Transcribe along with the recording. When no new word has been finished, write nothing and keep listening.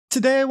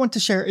Today I want to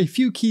share a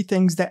few key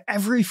things that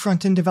every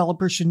front-end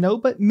developer should know,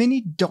 but many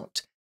don't.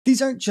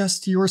 These aren't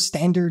just your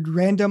standard,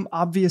 random,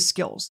 obvious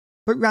skills,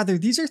 but rather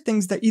these are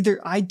things that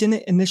either I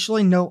didn't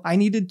initially know I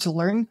needed to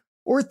learn,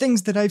 or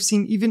things that I've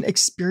seen even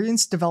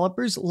experienced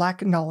developers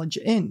lack knowledge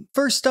in.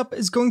 First up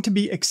is going to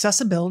be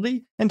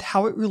accessibility and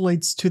how it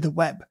relates to the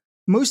web.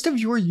 Most of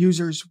your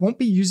users won't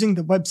be using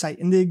the website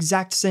in the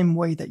exact same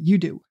way that you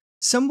do.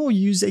 Some will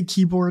use a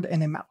keyboard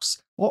and a mouse,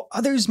 while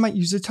others might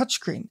use a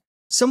touchscreen.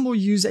 Some will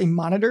use a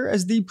monitor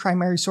as the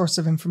primary source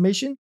of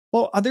information,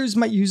 while others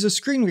might use a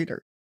screen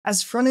reader.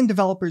 As front-end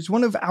developers,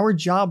 one of our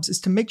jobs is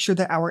to make sure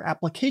that our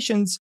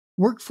applications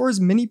work for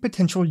as many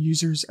potential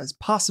users as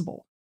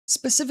possible.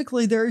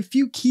 Specifically, there are a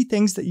few key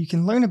things that you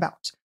can learn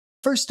about.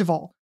 First of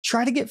all,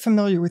 try to get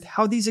familiar with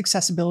how these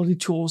accessibility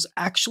tools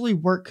actually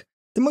work.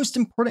 The most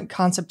important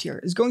concept here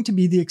is going to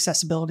be the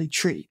accessibility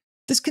tree.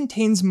 This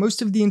contains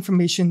most of the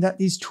information that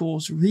these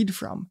tools read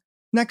from.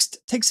 Next,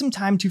 take some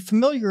time to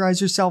familiarize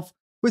yourself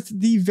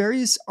with the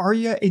various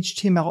ARIA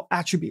HTML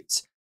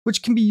attributes,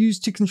 which can be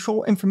used to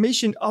control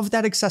information of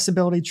that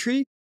accessibility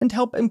tree and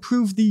help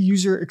improve the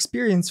user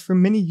experience for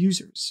many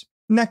users.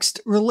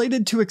 Next,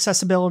 related to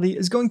accessibility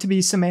is going to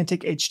be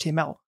Semantic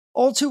HTML.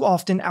 All too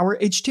often, our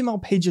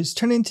HTML pages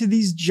turn into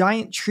these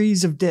giant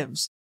trees of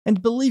divs,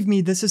 and believe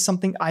me, this is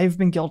something I have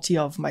been guilty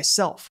of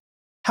myself.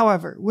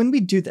 However, when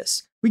we do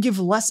this, we give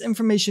less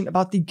information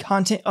about the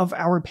content of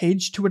our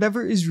page to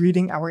whatever is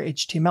reading our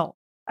HTML.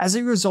 As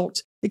a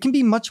result, it can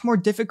be much more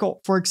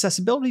difficult for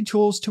accessibility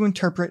tools to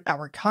interpret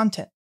our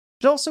content.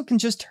 It also can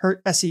just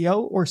hurt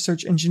SEO or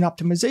search engine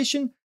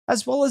optimization,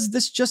 as well as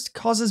this just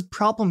causes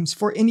problems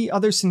for any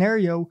other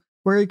scenario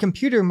where a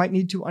computer might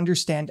need to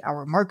understand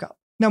our markup.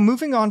 Now,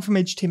 moving on from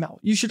HTML,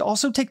 you should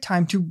also take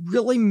time to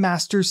really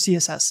master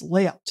CSS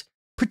Layout.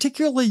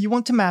 Particularly, you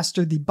want to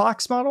master the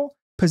box model,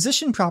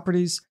 position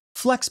properties,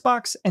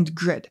 flexbox, and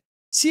grid.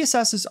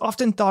 CSS is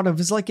often thought of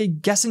as like a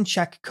guess and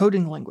check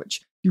coding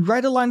language. You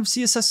write a line of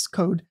CSS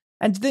code,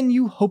 and then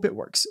you hope it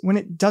works. When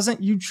it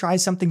doesn't, you try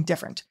something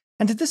different.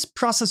 And this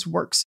process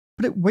works,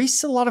 but it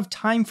wastes a lot of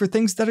time for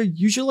things that are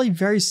usually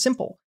very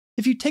simple.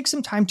 If you take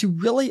some time to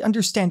really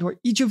understand what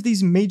each of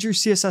these major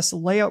CSS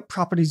layout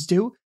properties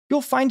do,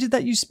 you'll find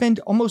that you spend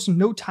almost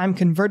no time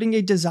converting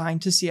a design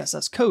to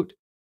CSS code.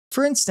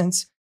 For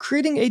instance,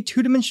 creating a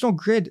two-dimensional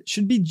grid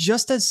should be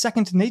just as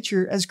second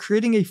nature as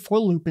creating a for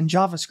loop in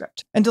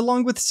JavaScript. And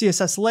along with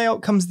CSS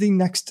Layout comes the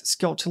next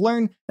skill to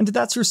learn, and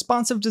that's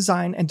responsive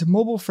design and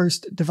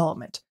mobile-first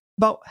development.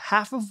 About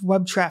half of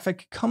web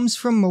traffic comes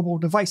from mobile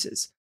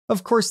devices.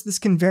 Of course, this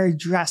can vary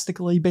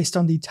drastically based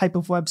on the type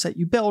of website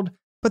you build,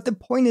 but the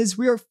point is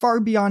we are far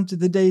beyond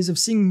the days of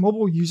seeing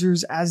mobile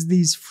users as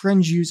these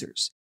fringe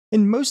users.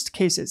 In most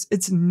cases,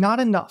 it's not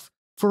enough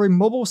for a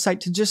mobile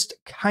site to just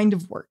kind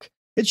of work.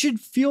 It should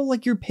feel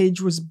like your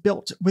page was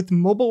built with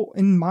mobile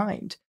in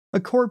mind. A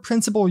core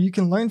principle you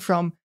can learn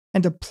from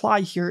and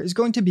apply here is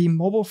going to be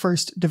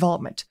mobile-first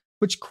development,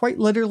 which quite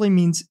literally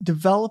means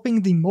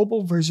developing the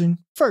mobile version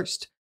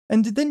first,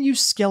 and then you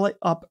scale it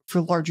up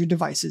for larger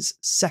devices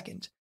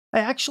second. I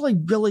actually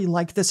really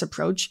like this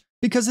approach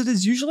because it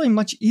is usually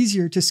much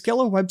easier to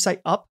scale a website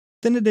up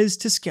than it is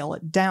to scale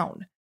it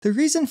down. The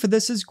reason for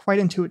this is quite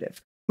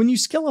intuitive. When you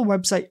scale a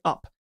website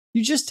up,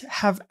 you just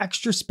have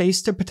extra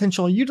space to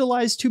potentially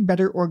utilize to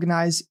better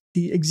organize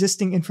the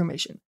existing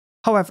information.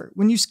 However,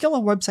 when you scale a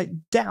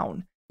website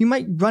down, you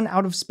might run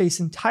out of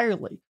space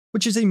entirely,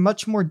 which is a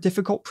much more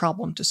difficult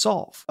problem to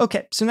solve.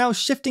 Okay, so now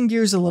shifting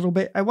gears a little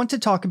bit, I want to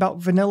talk about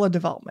vanilla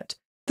development.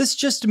 This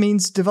just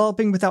means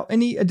developing without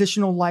any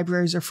additional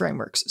libraries or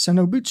frameworks, so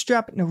no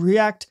Bootstrap, no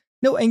React,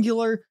 no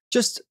Angular,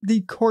 just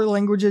the core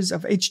languages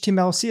of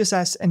HTML,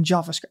 CSS, and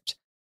JavaScript.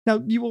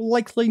 Now, you will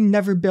likely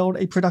never build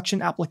a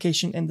production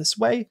application in this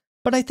way,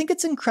 but I think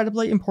it's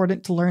incredibly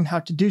important to learn how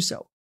to do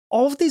so.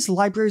 All of these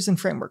libraries and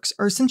frameworks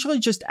are essentially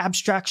just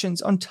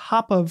abstractions on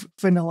top of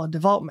vanilla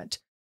development.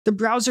 The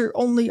browser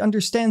only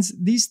understands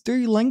these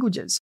three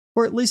languages,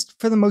 or at least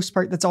for the most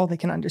part, that's all they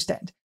can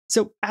understand.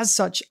 So as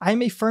such,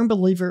 I'm a firm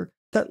believer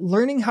that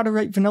learning how to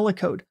write vanilla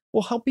code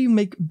will help you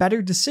make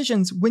better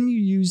decisions when you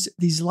use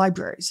these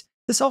libraries.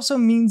 This also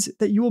means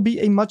that you will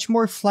be a much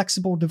more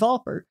flexible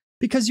developer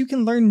because you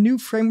can learn new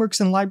frameworks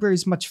and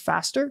libraries much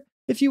faster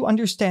if you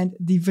understand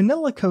the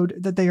vanilla code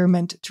that they are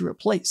meant to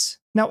replace.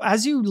 Now,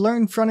 as you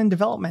learn front-end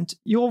development,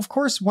 you'll of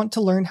course want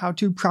to learn how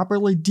to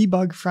properly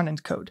debug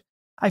front-end code.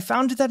 I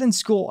found that in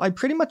school, I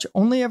pretty much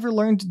only ever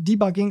learned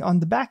debugging on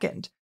the back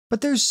end,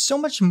 but there's so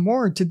much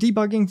more to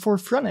debugging for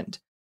front-end.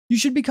 You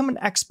should become an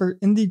expert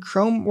in the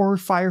Chrome or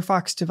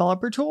Firefox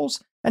developer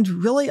tools and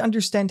really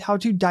understand how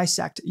to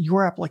dissect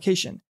your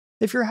application.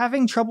 If you're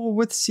having trouble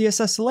with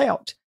CSS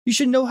Layout, you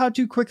should know how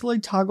to quickly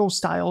toggle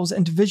styles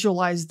and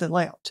visualize the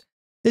layout.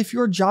 If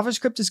your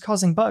JavaScript is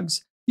causing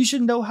bugs, you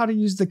should know how to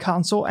use the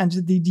console and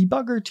the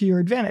debugger to your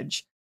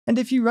advantage. And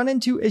if you run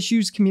into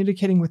issues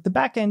communicating with the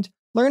backend,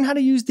 learn how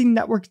to use the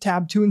network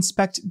tab to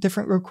inspect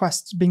different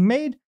requests being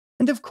made,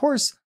 and of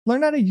course,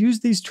 learn how to use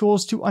these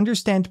tools to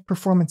understand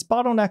performance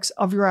bottlenecks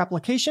of your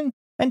application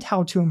and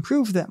how to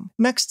improve them.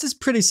 Next is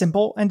pretty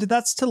simple, and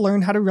that's to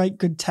learn how to write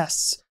good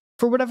tests.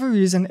 For whatever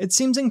reason, it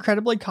seems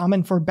incredibly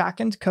common for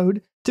backend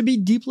code to be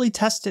deeply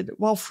tested,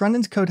 while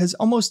frontend code has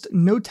almost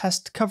no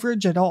test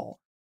coverage at all.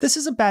 This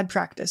is a bad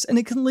practice, and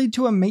it can lead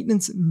to a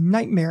maintenance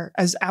nightmare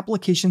as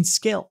applications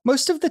scale.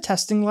 Most of the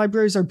testing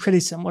libraries are pretty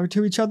similar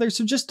to each other,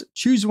 so just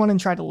choose one and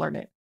try to learn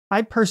it.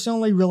 I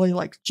personally really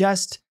like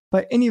Jest,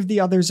 but any of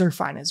the others are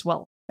fine as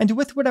well. And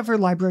with whatever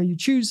library you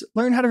choose,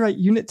 learn how to write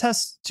unit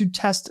tests to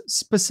test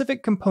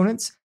specific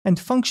components and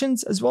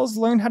functions, as well as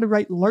learn how to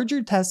write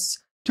larger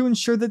tests to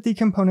ensure that the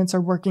components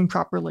are working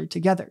properly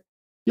together.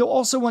 You'll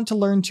also want to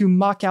learn to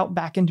mock out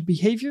backend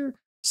behavior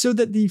so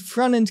that the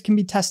front end can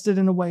be tested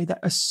in a way that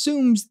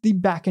assumes the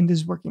backend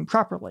is working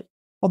properly.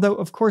 Although,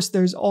 of course,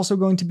 there's also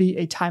going to be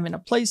a time and a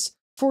place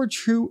for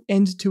true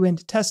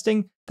end-to-end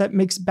testing that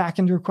makes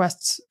backend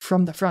requests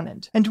from the front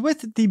end. And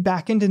with the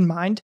backend in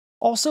mind,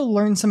 also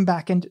learn some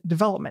backend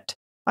development.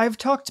 I've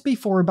talked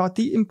before about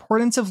the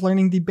importance of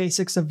learning the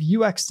basics of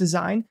UX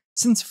design,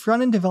 since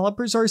front-end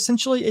developers are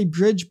essentially a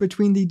bridge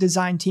between the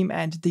design team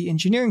and the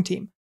engineering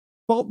team.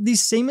 Well, the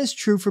same is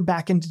true for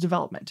backend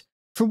development.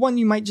 For one,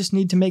 you might just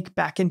need to make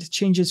backend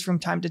changes from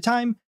time to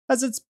time,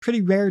 as it's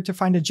pretty rare to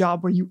find a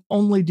job where you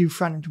only do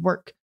front-end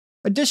work.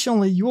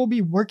 Additionally, you will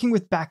be working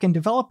with backend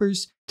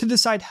developers to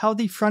decide how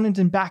the front-end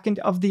and backend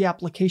of the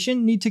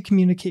application need to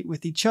communicate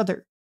with each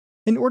other.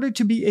 In order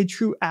to be a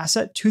true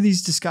asset to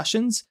these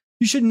discussions,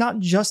 you should not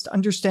just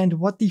understand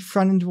what the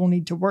front-end will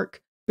need to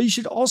work, but you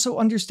should also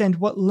understand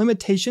what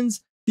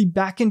limitations the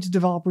backend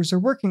developers are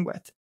working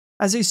with.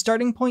 As a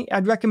starting point,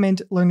 I'd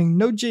recommend learning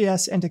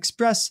Node.js and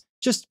Express,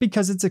 just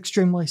because it's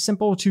extremely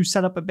simple to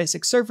set up a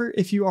basic server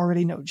if you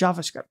already know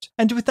JavaScript.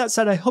 And with that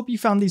said, I hope you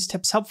found these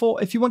tips helpful.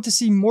 If you want to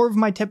see more of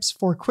my tips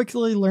for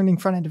quickly learning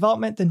front-end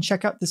development, then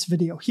check out this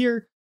video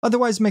here.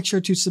 Otherwise, make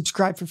sure to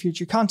subscribe for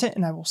future content,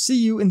 and I will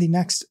see you in the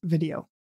next video.